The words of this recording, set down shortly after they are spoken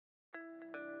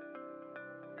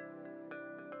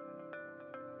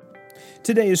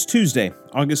Today is Tuesday,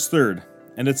 August 3rd,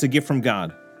 and it's a gift from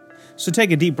God. So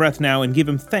take a deep breath now and give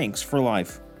Him thanks for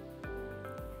life.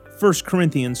 1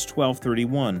 Corinthians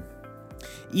 12:31.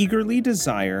 Eagerly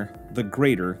desire the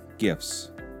greater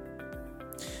gifts.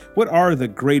 What are the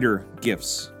greater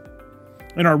gifts?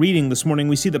 In our reading this morning,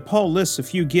 we see that Paul lists a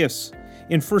few gifts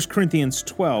in 1 Corinthians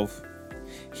 12.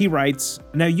 He writes,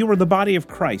 "Now you are the body of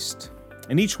Christ,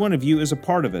 and each one of you is a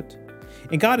part of it.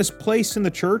 And God has placed in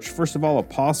the church, first of all,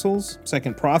 apostles,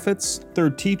 second prophets,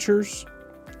 third teachers,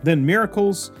 then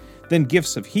miracles, then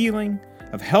gifts of healing,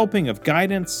 of helping, of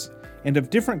guidance, and of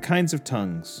different kinds of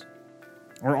tongues.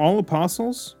 Are all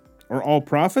apostles? Are all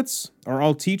prophets? Are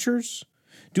all teachers?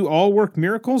 Do all work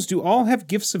miracles? Do all have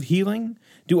gifts of healing?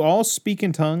 Do all speak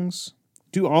in tongues?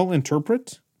 Do all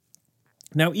interpret?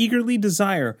 Now eagerly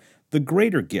desire the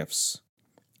greater gifts,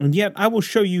 and yet I will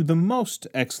show you the most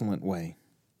excellent way."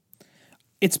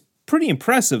 It's pretty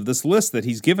impressive, this list that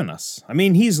he's given us.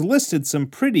 He's listed some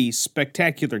pretty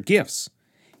spectacular gifts.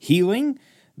 Healing,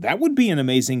 that would be an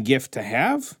amazing gift to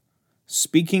have.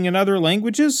 Speaking in other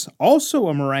languages, also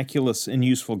a miraculous and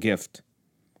useful gift.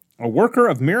 A worker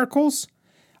of miracles,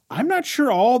 I'm not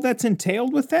sure all that's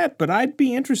entailed with that, but I'd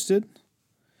be interested.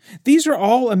 These are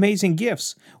all amazing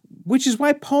gifts, which is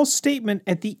why Paul's statement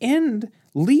at the end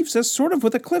leaves us sort of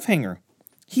with a cliffhanger.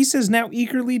 He says, "Now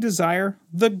eagerly desire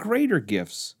the greater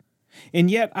gifts, and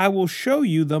yet I will show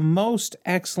you the most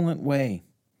excellent way."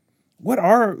 What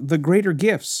are the greater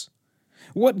gifts?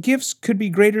 What gifts could be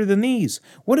greater than these?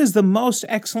 What is the most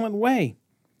excellent way?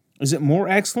 Is it more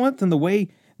excellent than the way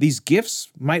these gifts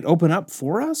might open up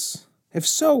for us? If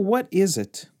so, what is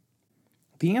it?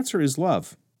 The answer is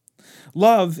love.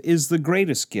 Love is the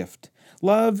greatest gift.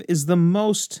 Love is the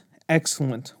most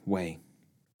excellent way.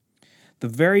 The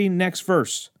very next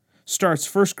verse starts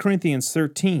 1 Corinthians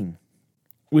 13,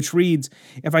 which reads,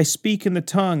 "If I speak in the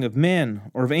tongue of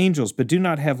men or of angels but do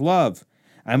not have love,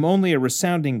 I am only a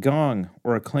resounding gong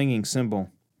or a clanging cymbal.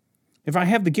 If I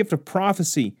have the gift of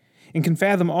prophecy and can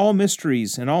fathom all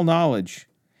mysteries and all knowledge,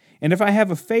 and if I have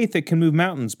a faith that can move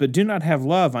mountains but do not have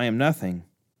love, I am nothing.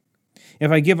 If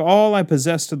I give all I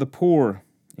possess to the poor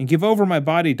and give over my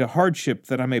body to hardship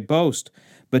that I may boast,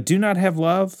 but do not have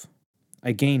love,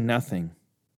 I gain nothing.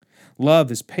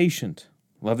 Love is patient.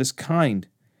 Love is kind.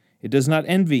 It does not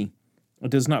envy. It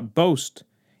does not boast.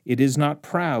 It is not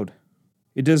proud.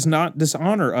 It does not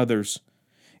dishonor others.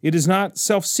 It is not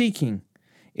self-seeking.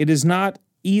 It is not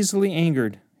easily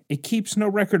angered. It keeps no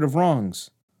record of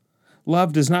wrongs.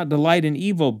 Love does not delight in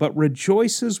evil, but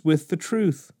rejoices with the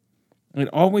truth. It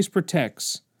always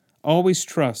protects, always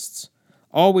trusts,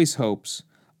 always hopes,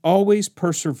 always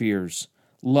perseveres.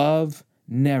 Love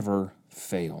never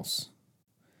fails."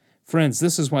 Friends,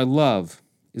 this is why love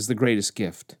is the greatest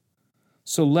gift.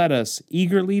 So let us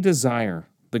eagerly desire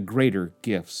the greater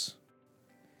gifts.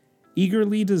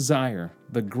 Eagerly desire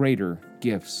the greater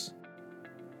gifts.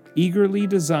 Eagerly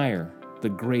desire the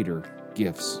greater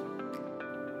gifts.